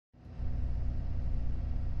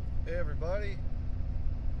Hey everybody,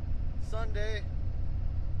 Sunday,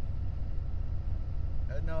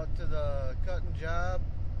 heading out to the cutting job,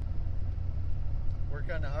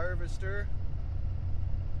 work on the harvester,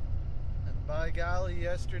 and by golly,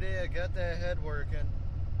 yesterday I got that head working.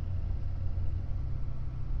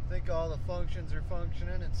 I think all the functions are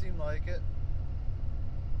functioning, it seemed like it.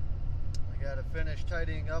 I gotta finish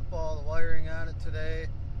tidying up all the wiring on it today.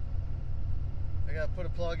 I gotta put a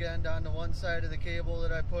plug end on the one side of the cable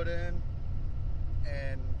that I put in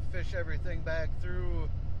and fish everything back through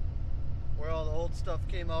where all the old stuff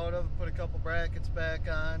came out of, put a couple brackets back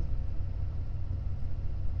on.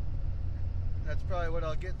 That's probably what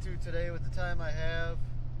I'll get to today with the time I have.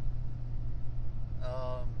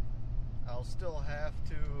 I'll still have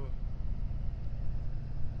to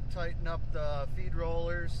tighten up the feed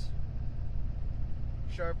rollers,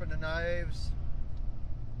 sharpen the knives,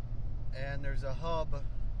 and there's a hub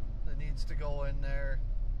that needs to go in there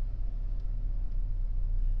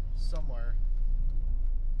somewhere.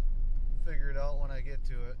 Figure it out when I get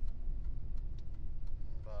to it.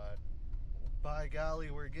 But by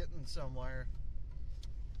golly, we're getting somewhere.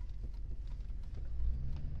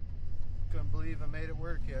 Couldn't believe I made it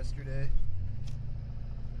work yesterday.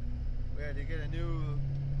 We had to get a new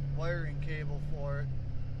wiring cable for it.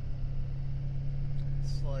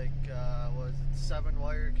 It's like, was it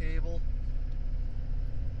 7-wire cable?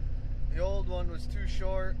 The old one was too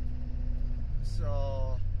short,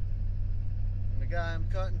 so the guy I'm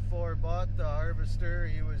cutting for bought the harvester.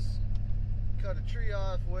 He cut a tree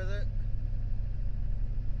off with it,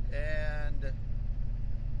 and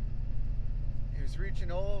he was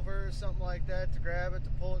reaching over something like that to grab it, to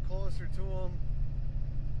pull it closer to him.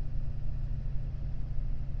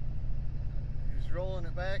 Rolling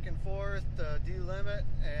it back and forth to delimit,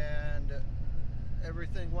 and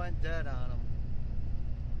everything went dead on him.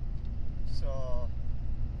 So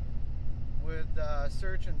with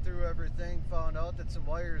searching through everything, found out that some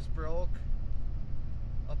wires broke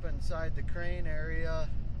up inside the crane area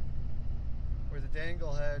where the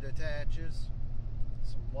dangle head attaches.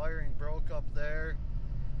 Some wiring broke up there,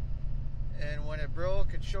 and when it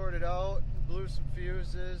broke, it shorted out, blew some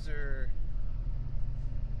fuses, or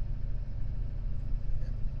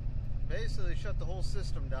basically shut the whole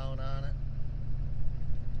system down on it.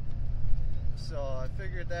 So I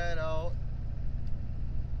figured that out,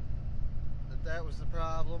 that was the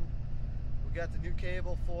problem. We got the new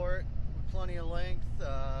cable for it with plenty of length.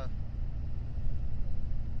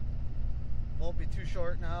 Won't be too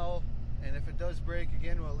short now, and if it does break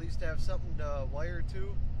again, we'll at least have something to wire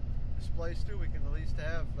to, splice to. We can at least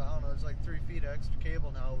have, I don't know, it's like 3 feet of extra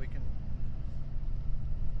cable now. We can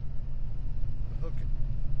hook it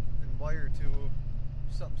and wire to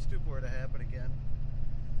if something stupid were to happen again.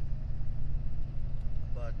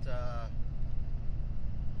 But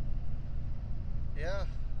yeah,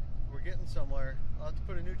 we're getting somewhere. I'll have to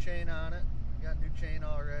put a new chain on it. Got a new chain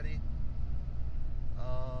already.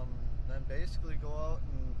 Then basically go out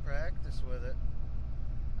and practice with it.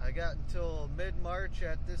 I got until mid-March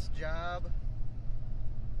at this job,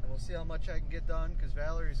 and we'll see how much I can get done, because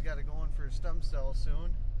Valerie's got to go in for a stem cell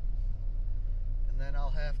soon. And then I'll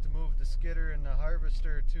have to move the skidder and the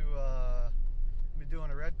harvester to be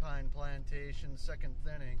doing a red pine plantation, second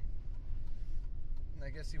thinning. And I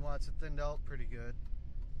guess he wants it thinned out pretty good.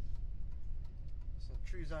 So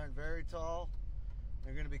the trees aren't very tall.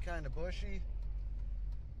 They're going to be kind of bushy.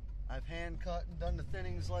 I've hand cut and done the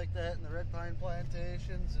thinnings like that in the red pine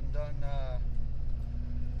plantations, and done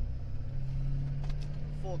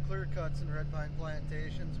full clear cuts in red pine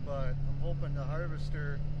plantations, but I'm hoping the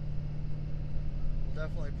harvester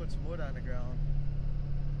definitely put some wood on the ground.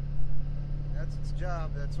 That's its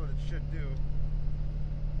job, that's what it should do.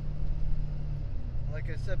 Like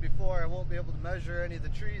I said before, I won't be able to measure any of the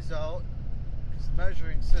trees out because the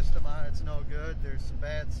measuring system on it's no good. There's some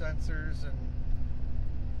bad sensors and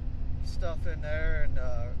stuff in there, and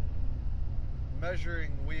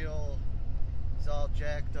measuring wheel is all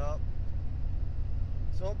jacked up.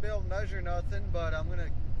 So I won't be able to measure nothing, but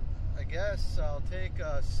I guess I'll take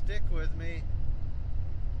a stick with me.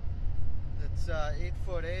 It's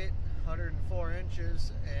 8'8", 104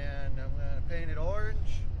 inches, and I'm going to paint it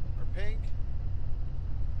orange or pink.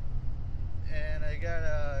 And I got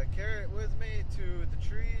a carrot with me to the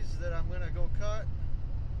trees that I'm going to go cut.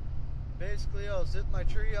 Basically, I'll zip my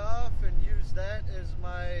tree off and use that as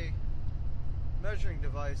my measuring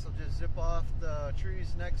device. I'll just zip off the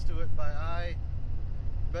trees next to it by eye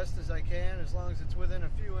best as I can. As long as it's within a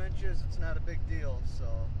few inches, it's not a big deal. So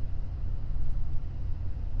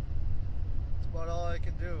about all I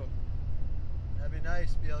can do. That'd be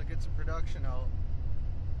nice to be able to get some production out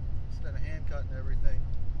instead of hand cutting everything.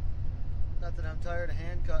 Not that I'm tired of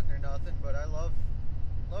hand cutting or nothing, but I love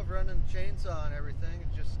running the chainsaw and everything. It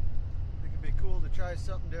just, I think it'd be cool to try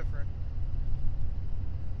something different.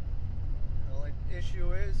 The only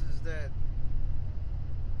issue is that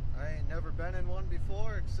I ain't never been in one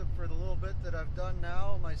before, except for the little bit that I've done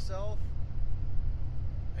now myself.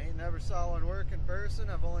 I ain't never saw one work in person.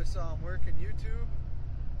 I've only saw them work in YouTube.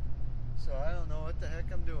 So I don't know what the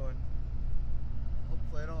heck I'm doing.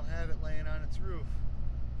 Hopefully I don't have it laying on its roof.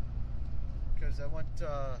 Because I went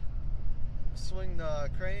to swing the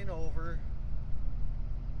crane over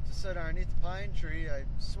to set underneath the pine tree. I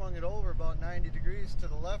swung it over about 90 degrees to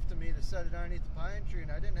the left of me to set it underneath the pine tree,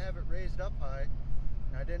 and I didn't have it raised up high,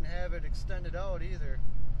 and I didn't have it extended out either.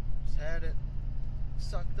 Just had it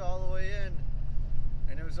sucked all the way in,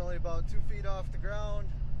 and it was only about 2 feet off the ground,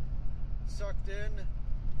 sucked in,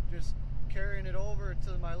 just carrying it over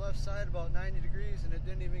to my left side about 90 degrees, and it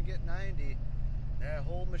didn't even get 90. That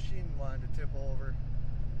whole machine wanted to tip over.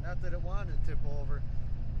 Not that it wanted to tip over.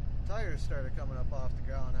 Tires started coming up off the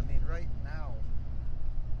ground. I mean, right now.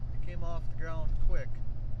 It came off the ground quick.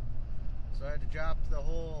 So I had to drop the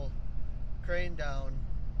whole crane down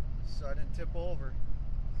so I didn't tip over.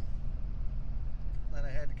 Then I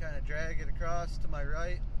had to kind of drag it across to my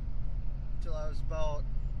right until I was about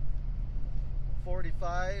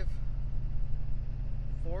 45,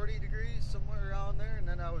 40 degrees, somewhere around there, and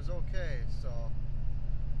then I was okay. So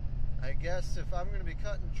I guess if I'm going to be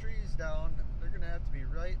cutting trees down, they're going to have to be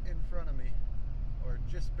right in front of me, or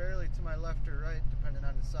just barely to my left or right, depending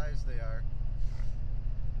on the size they are.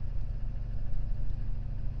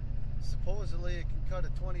 Supposedly it can cut a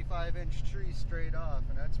 25-inch tree straight off,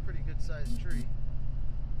 and that's a pretty good sized tree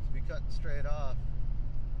to be cutting straight off.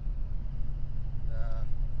 Like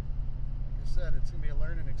I said, it's going to be a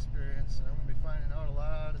learning experience, and I'm going to be finding out a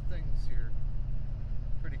lot of things here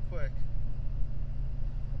pretty quick.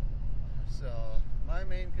 So my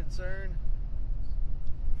main concern,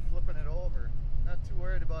 flipping it over. Not too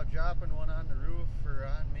worried about dropping one on the roof or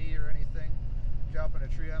on me or anything. Dropping a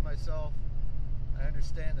tree on myself. I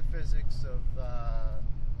understand the physics of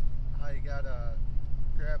how you gotta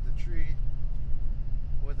grab the tree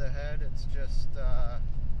with the head. It's just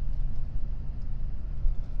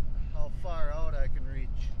how far out I can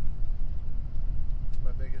reach. It's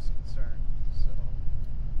my biggest concern. So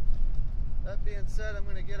that being said, I'm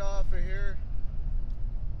going to get off of here.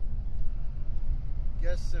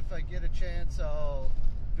 Guess if I get a chance, I'll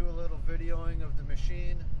do a little videoing of the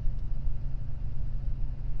machine.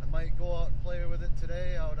 I might go out and play with it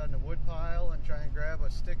today out on the wood pile and try and grab a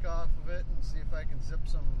stick off of it and see if I can zip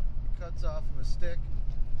some cuts off of a stick.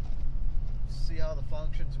 See how the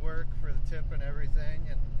functions work for the tip and everything,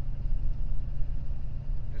 and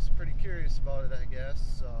just pretty curious about it, I guess.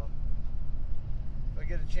 So if I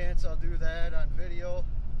get a chance, I'll do that on video.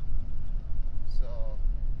 So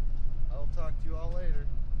I'll talk to you all later.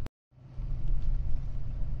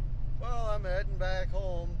 Well, I'm heading back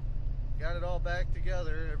home. Got it all back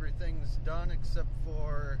together. Everything's done except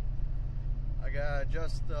for I gotta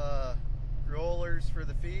adjust the rollers for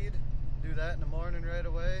the feed. Do that in the morning right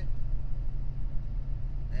away.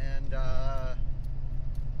 And I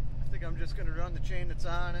think I'm just gonna run the chain that's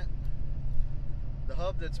on it. The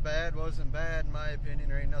hub that's bad wasn't bad in my opinion.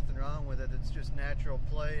 There ain't nothing wrong with it. It's just natural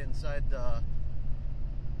play inside the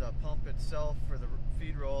pump itself for the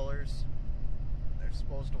feed rollers. They're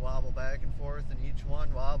supposed to wobble back and forth, and each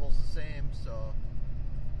one wobbles the same. So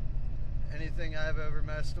anything I've ever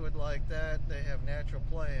messed with like that, they have natural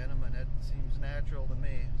play in them, and it seems natural to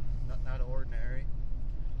me, not ordinary.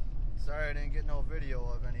 Sorry I didn't get no video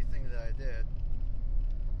of anything that I did.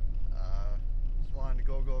 Just wanted to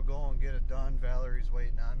go and get it done. Valerie's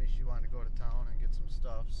waiting on me. She wanted to go to town and get some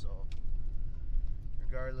stuff, so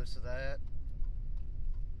regardless of that,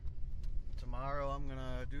 tomorrow I'm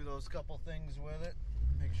gonna do those couple things with it,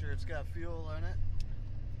 make sure it's got fuel in it,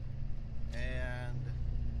 and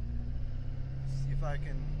see if I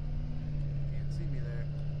can, can't see me there,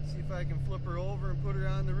 see if I can flip her over and put her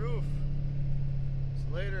on the roof.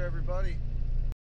 So later, everybody.